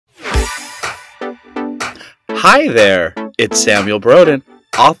Hi there, it's Samuel Broden,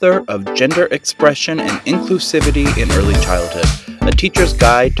 author of Gender Expression and Inclusivity in Early Childhood, a teacher's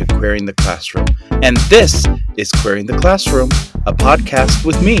guide to queering the classroom. And this is Queering the Classroom, a podcast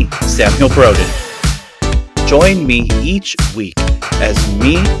with me, Samuel Broden. Join me each week as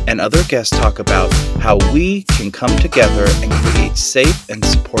me and other guests talk about how we can come together and create safe and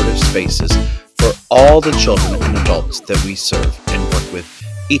supportive spaces for all the children and adults that we serve and work with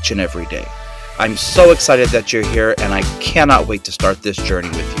each and every day. I'm so excited that you're here, and I cannot wait to start this journey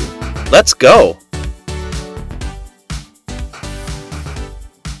with you. Let's go!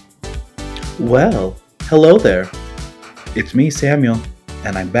 Well, hello there. It's me, Samuel,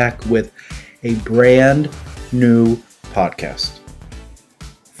 and I'm back with a brand new podcast.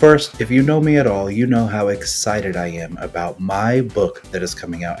 First, if you know me at all, you know how excited I am about my book that is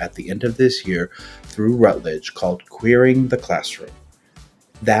coming out at the end of this year through Routledge called Queering the Classroom.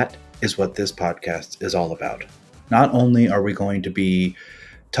 That is what this podcast is all about. Not only are we going to be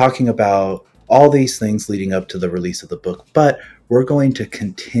talking about all these things leading up to the release of the book, but we're going to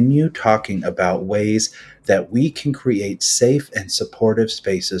continue talking about ways that we can create safe and supportive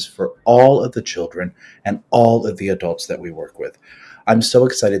spaces for all of the children and all of the adults that we work with. I'm so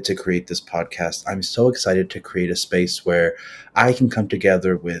excited to create this podcast. I'm so excited to create a space where I can come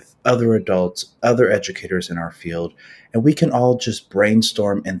together with other adults, other educators in our field, and we can all just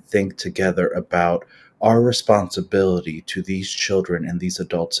brainstorm and think together about our responsibility to these children and these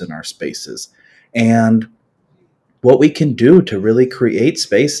adults in our spaces, and what we can do to really create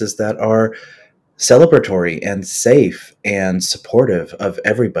spaces that are celebratory and safe and supportive of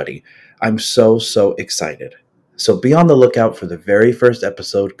everybody. I'm so excited. So be on the lookout for the very first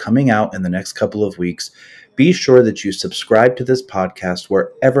episode coming out in the next couple of weeks. Be sure that you subscribe to this podcast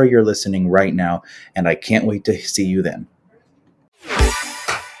wherever you're listening right now, and I can't wait to see you then.